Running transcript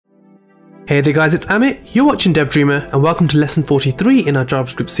Hey there guys, it's Amit, you're watching DevDreamer and welcome to lesson 43 in our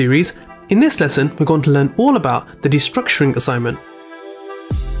JavaScript series. In this lesson, we're going to learn all about the destructuring assignment.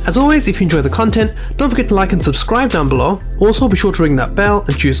 As always, if you enjoy the content, don't forget to like and subscribe down below. Also be sure to ring that bell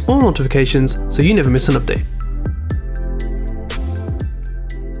and choose all notifications so you never miss an update.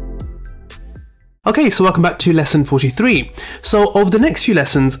 Okay, so welcome back to lesson 43. So over the next few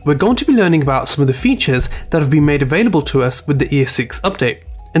lessons, we're going to be learning about some of the features that have been made available to us with the ES6 update.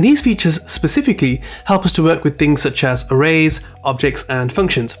 And these features specifically help us to work with things such as arrays, objects, and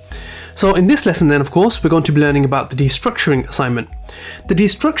functions. So in this lesson then, of course, we're going to be learning about the destructuring assignment. The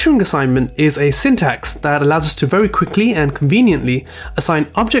destructuring assignment is a syntax that allows us to very quickly and conveniently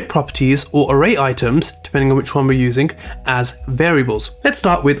assign object properties or array items, depending on which one we're using, as variables. Let's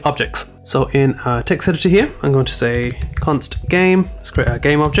start with objects. So in our text editor here, I'm going to say const game. Let's create our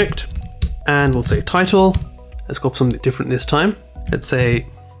game object, and we'll say title. Let's go for something different this time. Let's say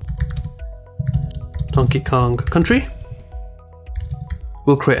Donkey Kong Country.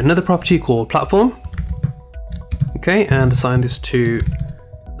 We'll create another property called platform. Okay, and assign this to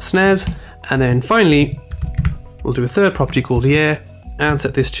snares. And then finally, we'll do a third property called year and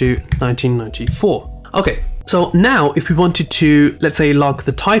set this to 1994. Okay, so now if we wanted to, let's say, log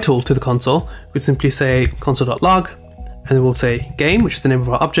the title to the console, we'd simply say console.log, and then we'll say game, which is the name of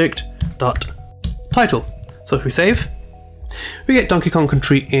our object, dot title. So if we save, we get Donkey Kong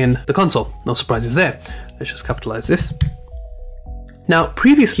Country in the console. No surprises there. Let's just capitalize this. Now,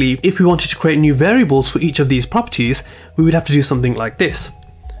 previously, if we wanted to create new variables for each of these properties, we would have to do something like this.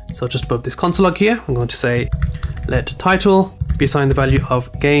 So just above this console log here, I'm going to say let title be assigned the value of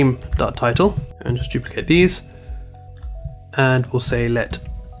game.title, and just duplicate these. And we'll say let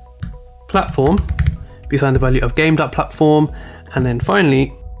platform be assigned the value of game.platform, and then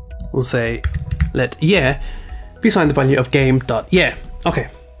finally, we'll say let year be assigned the value of game.year. Okay,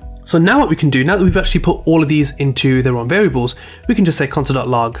 so now what we can do, now that we've actually put all of these into their own variables, we can just say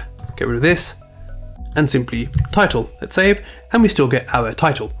console.log, get rid of this, and simply title. Let's save, and we still get our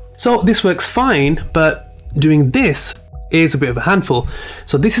title. So this works fine, but doing this is a bit of a handful.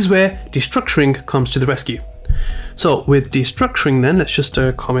 So this is where destructuring comes to the rescue. So with destructuring then, let's just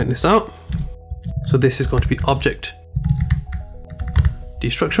comment this out. So this is going to be object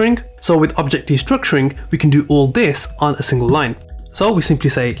destructuring. So with object destructuring, we can do all this on a single line. So we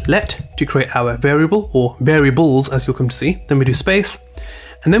simply say let to create our variable, or variables as you'll come to see. Then we do space,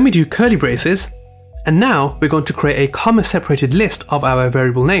 and then we do curly braces. And now we're going to create a comma separated list of our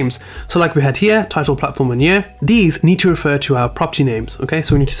variable names. So like we had here, title, platform, and year, these need to refer to our property names. Okay,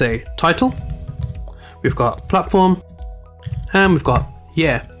 so we need to say title, we've got platform, and we've got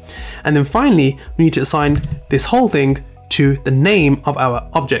year. And then finally, we need to assign this whole thing to the name of our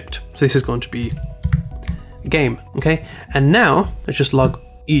object. So this is going to be game, okay? And now let's just log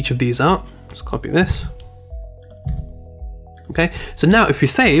each of these out. Let's copy this. Okay, so now if we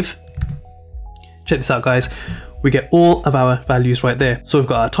save, check this out guys, we get all of our values right there. So we've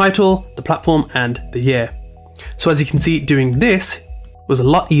got our title, the platform, and the year. So as you can see, doing this was a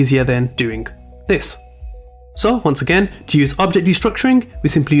lot easier than doing this. So once again, to use object destructuring, we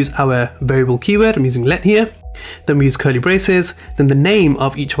simply use our variable keyword. I'm using let here. Then we use curly braces, then the name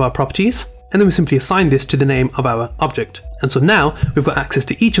of each of our properties, and then we simply assign this to the name of our object. And so now we've got access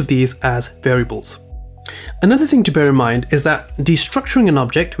to each of these as variables. Another thing to bear in mind is that destructuring an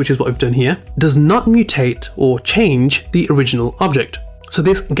object, which is what we've done here, does not mutate or change the original object. So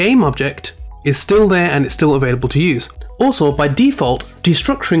this game object is still there and it's still available to use. Also, by default,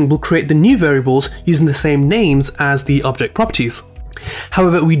 destructuring will create the new variables using the same names as the object properties.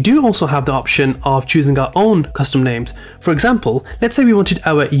 However, we do also have the option of choosing our own custom names. For example, let's say we wanted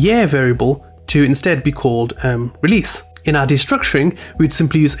our year variable to instead be called release. In our destructuring, we'd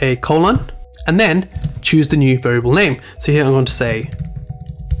simply use a colon and then choose the new variable name. So here I'm going to say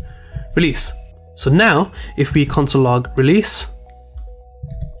release. So now if we console log release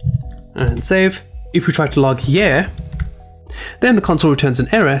and save, if we try to log year, then the console returns an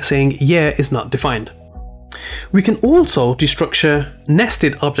error saying year is not defined. We can also destructure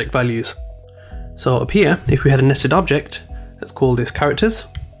nested object values. So up here, if we had a nested object, let's call this characters.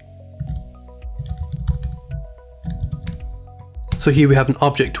 So here we have an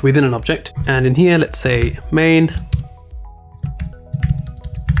object within an object, and in here, let's say main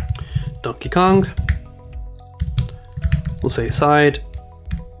Donkey Kong. We'll say side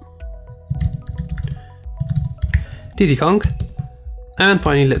Diddy Kong, and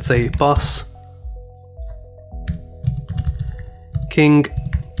finally, let's say boss King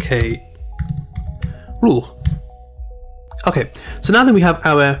K Rule. Okay, so now then we have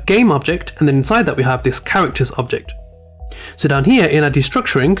our game object, and then inside that we have this characters object. So down here in our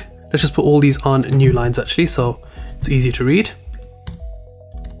destructuring, let's just put all these on new lines actually, so it's easier to read.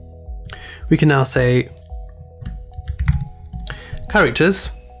 We can now say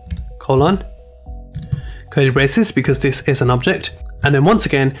characters, colon, curly braces, because this is an object. And then once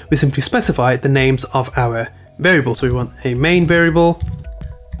again, we simply specify the names of our variables. So we want a main variable,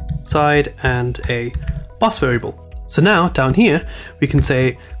 side, and a boss variable. So now down here, we can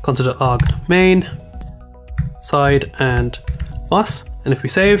say console.log main, side, and boss. And if we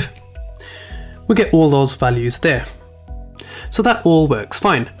save, we get all those values there. So that all works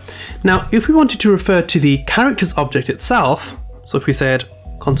fine. Now, if we wanted to refer to the characters object itself, so if we said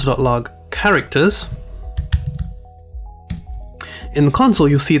console.log characters, in the console,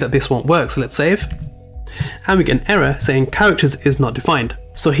 you'll see that this won't work. So let's save. And we get an error saying characters is not defined.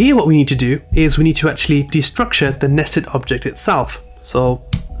 So here what we need to do is we need to actually destructure the nested object itself. So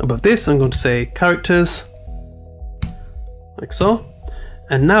above this, I'm going to say characters, like so.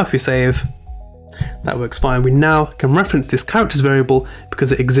 And now if we save, that works fine. We now can reference this characters variable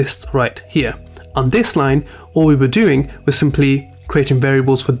because it exists right here. On this line, all we were doing was simply creating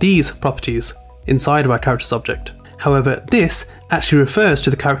variables for these properties inside of our characters object. However, this actually refers to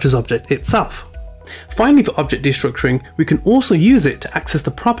the characters object itself. Finally, for object destructuring, we can also use it to access the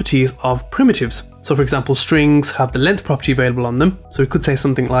properties of primitives. So for example, strings have the length property available on them. So we could say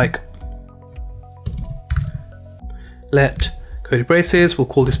something like let curly braces, we'll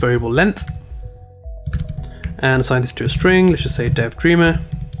call this variable length, and assign this to a string. Let's just say dev dreamer.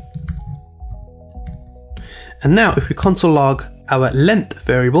 And now if we console log our length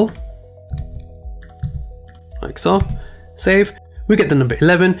variable, like so, save, we get the number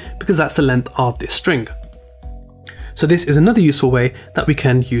 11 because that's the length of this string. So this is another useful way that we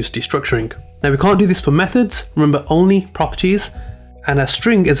can use destructuring. Now we can't do this for methods, remember only properties, and as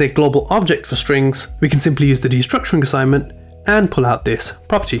string is a global object for strings, we can simply use the destructuring assignment and pull out this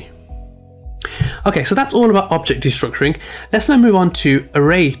property. Okay, so that's all about object destructuring. Let's now move on to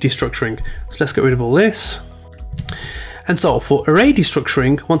array destructuring. So let's get rid of all this. And so for array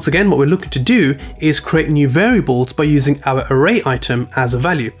destructuring, once again, what we're looking to do is create new variables by using our array item as a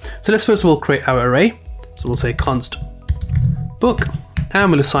value. So let's first of all create our array. So we'll say const book,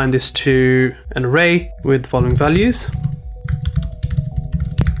 and we'll assign this to an array with the following values.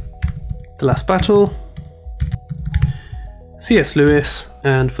 The last battle, C.S. Lewis,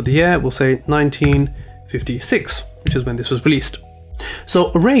 and for the year, we'll say 1956, which is when this was released.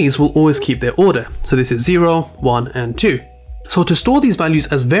 So arrays will always keep their order. So this is 0, 1, and 2. So to store these values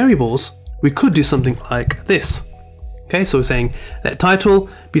as variables, we could do something like this. Okay, so we're saying let title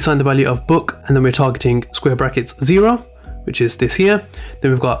be assigned the value of book, and then we're targeting square brackets 0, which is this here.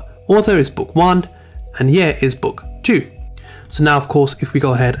 Then we've got author is book 1, and year is book 2. So now, of course, if we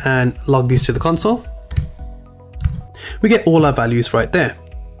go ahead and log these to the console, we get all our values right there.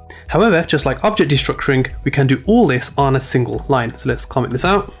 However, just like object destructuring, we can do all this on a single line. So let's comment this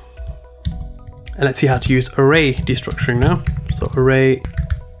out. And let's see how to use array destructuring now. So array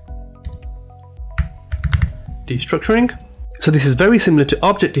destructuring. So this is very similar to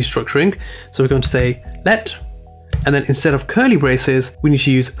object destructuring. So we're going to say let, and then instead of curly braces, we need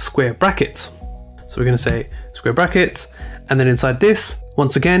to use square brackets. So we're going to say square brackets, and then inside this,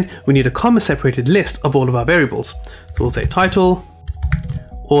 once again, we need a comma separated list of all of our variables. So we'll say title,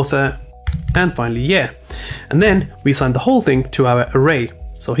 author, and finally year. And then we assign the whole thing to our array.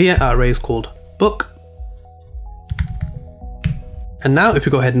 So here our array is called book. And now if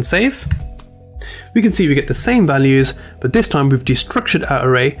we go ahead and save, we can see we get the same values, but this time we've destructured our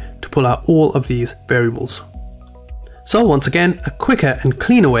array to pull out all of these variables. So once again, a quicker and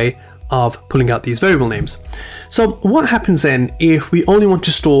cleaner way of pulling out these variable names. So what happens then if we only want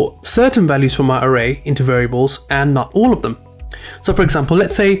to store certain values from our array into variables and not all of them? So for example,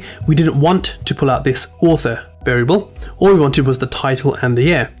 let's say we didn't want to pull out this author variable. All we wanted was the title and the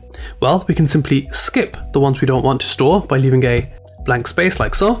year. Well, we can simply skip the ones we don't want to store by leaving a blank space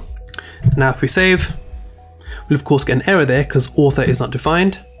like so. Now if we save, we'll of course get an error there because author is not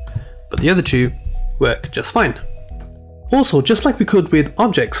defined, but the other two work just fine. Also, just like we could with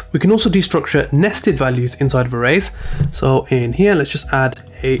objects, we can also destructure nested values inside of arrays. So in here, let's just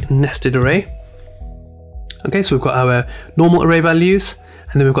add a nested array. Okay, so we've got our normal array values,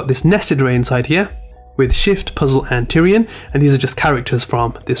 and then we've got this nested array inside here with shift, puzzle, and Tyrian, and these are just characters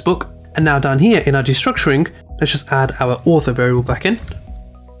from this book. And now down here in our destructuring, let's just add our author variable back in.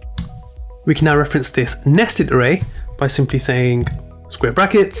 We can now reference this nested array by simply saying square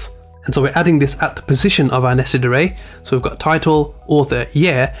brackets. And so we're adding this at the position of our nested array. So we've got title, author,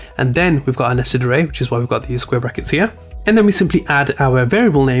 year, and then we've got our nested array, which is why we've got these square brackets here. And then we simply add our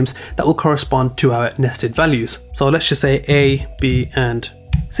variable names that will correspond to our nested values. So let's just say A, B, and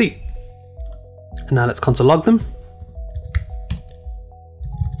C. And now let's console log them.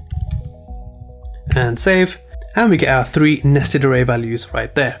 And save. And we get our 3 nested array values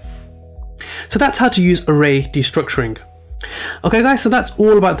right there. So that's how to use array destructuring. Okay guys, so that's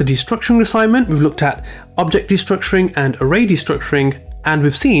all about the destructuring assignment. We've looked at object destructuring and array destructuring, and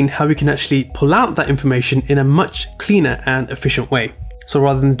we've seen how we can actually pull out that information in a much cleaner and efficient way. So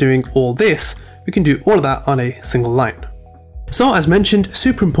rather than doing all this, we can do all of that on a single line. So as mentioned,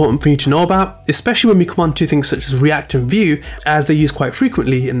 super important for you to know about, especially when we come on to things such as React and Vue, as they're used quite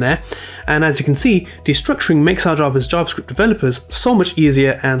frequently in there. And as you can see, destructuring makes our job as JavaScript developers so much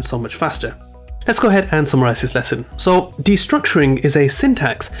easier and so much faster. Let's go ahead and summarize this lesson. So destructuring is a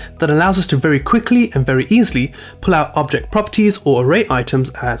syntax that allows us to very quickly and very easily pull out object properties or array items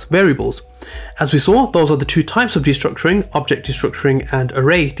as variables. As we saw, those are the 2 types of destructuring, object destructuring and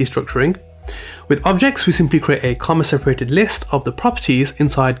array destructuring. With objects, we simply create a comma-separated list of the properties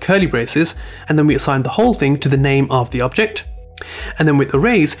inside curly braces, and then we assign the whole thing to the name of the object. And then with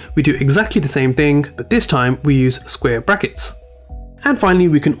arrays, we do exactly the same thing, but this time we use square brackets. And finally,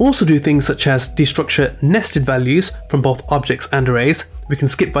 we can also do things such as destructure nested values from both objects and arrays. We can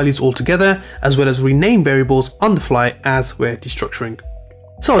skip values altogether, as well as rename variables on the fly as we're destructuring.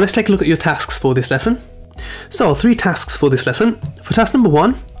 So let's take a look at your tasks for this lesson. So 3 tasks for this lesson. For task number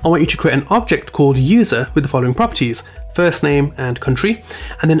 1, I want you to create an object called user with the following properties: first name and country,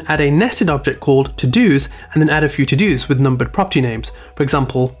 and then add a nested object called to-dos, and then add a few to-dos with numbered property names. For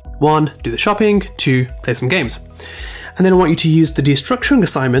example, 1, do the shopping, 2, play some games. And then I want you to use the destructuring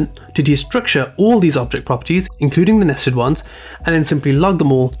assignment to destructure all these object properties, including the nested ones, and then simply log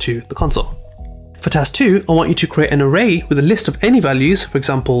them all to the console. For task 2, I want you to create an array with a list of any values, for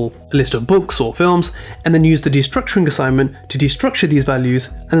example, a list of books or films, and then use the destructuring assignment to destructure these values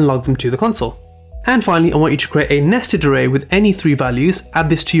and then log them to the console. And finally, I want you to create a nested array with any 3 values, add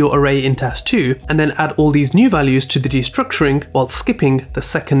this to your array in task 2, and then add all these new values to the destructuring while skipping the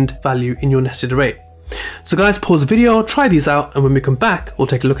second value in your nested array. So guys, pause the video, try these out, and when we come back, we'll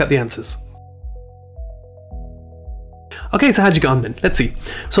take a look at the answers. Okay, so how'd you get on then? Let's see.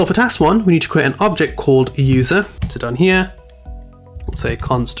 So for task 1, we need to create an object called user. So down here, we'll say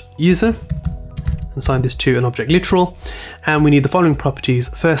const user, and assign this to an object literal. And we need the following properties: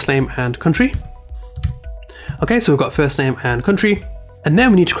 first name and country. Okay, so we've got first name and country. And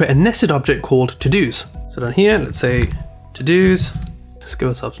then we need to create a nested object called to-dos. So down here, let's say to-dos. Let's give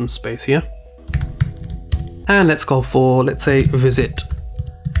ourselves some space here. And let's go for, let's say, visit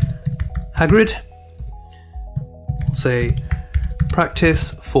Hagrid. Say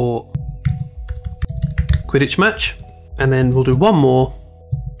practice for Quidditch match, and then we'll do one more: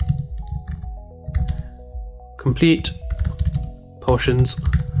 complete potions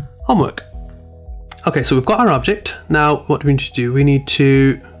homework. Okay, so we've got our object. Now what do we need to do? We need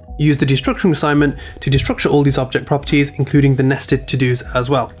to use the destructuring assignment to destructure all these object properties, including the nested to-dos as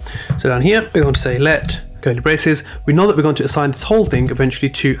well. So down here we're going to say let curly braces. We know that we're going to assign this whole thing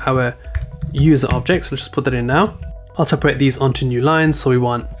eventually to our user object, so let's just put that in now. I'll separate these onto new lines. So we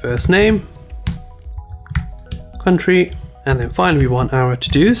want first name, country, and then finally we want our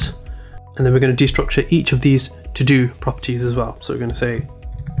to-dos. And then we're going to destructure each of these to-do properties as well. So we're going to say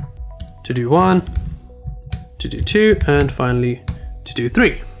to-do 1, to-do 2, and finally to-do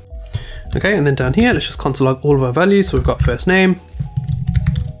 3. Okay, and then down here, let's just console log all of our values. So we've got first name,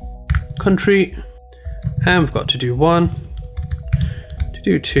 country, and we've got to-do 1,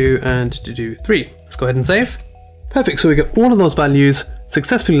 to-do 2, and to-do 3. Let's go ahead and save. Perfect, so we get all of those values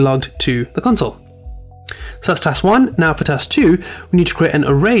successfully logged to the console. So that's task 1. Now for task 2, we need to create an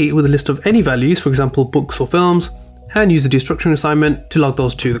array with a list of any values, for example, books or films, and use the destructuring assignment to log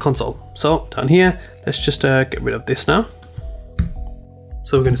those to the console. So down here, let's just get rid of this now.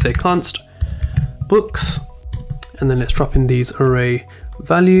 So we're going to say const books, and then let's drop in these array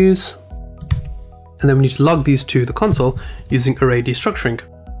values, and then we need to log these to the console using array destructuring.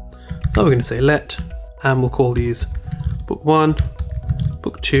 So we're going to say let, and we'll call these book 1,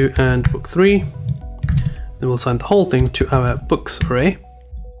 book 2, and book 3. Then we'll assign the whole thing to our books array.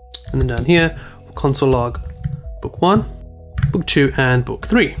 And then down here, we'll console log book 1, book 2, and book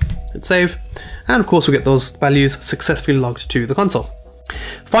 3. Hit save. And of course, we'll get those values successfully logged to the console.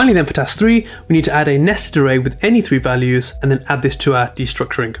 Finally then for task 3, we need to add a nested array with any 3 values and then add this to our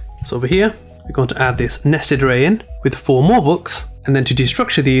destructuring. So over here, we're going to add this nested array in with 4 more books. And then to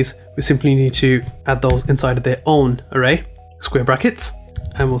destructure these, we simply need to add those inside of their own array, square brackets.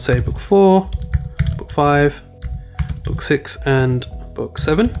 And we'll say book 4, book 5, book 6, and book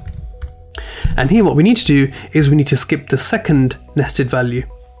 7. And here what we need to do is we need to skip the second nested value.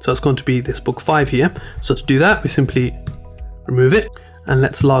 So it's going to be this book 5 here. So to do that, we simply remove it and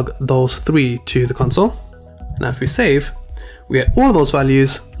let's log those 3 to the console. Now if we save, we get all of those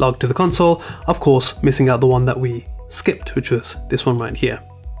values logged to the console, of course missing out the one that we skipped, which was this one right here.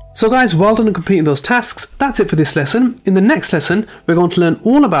 So guys, well done on completing those tasks. That's it for this lesson. In the next lesson, we're going to learn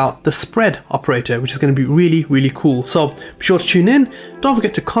all about the spread operator, which is going to be really, really cool. So be sure to tune in. Don't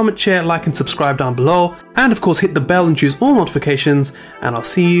forget to comment, share, like, and subscribe down below. And of course, hit the bell and choose all notifications. And I'll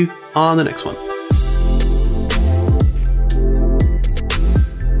see you on the next one.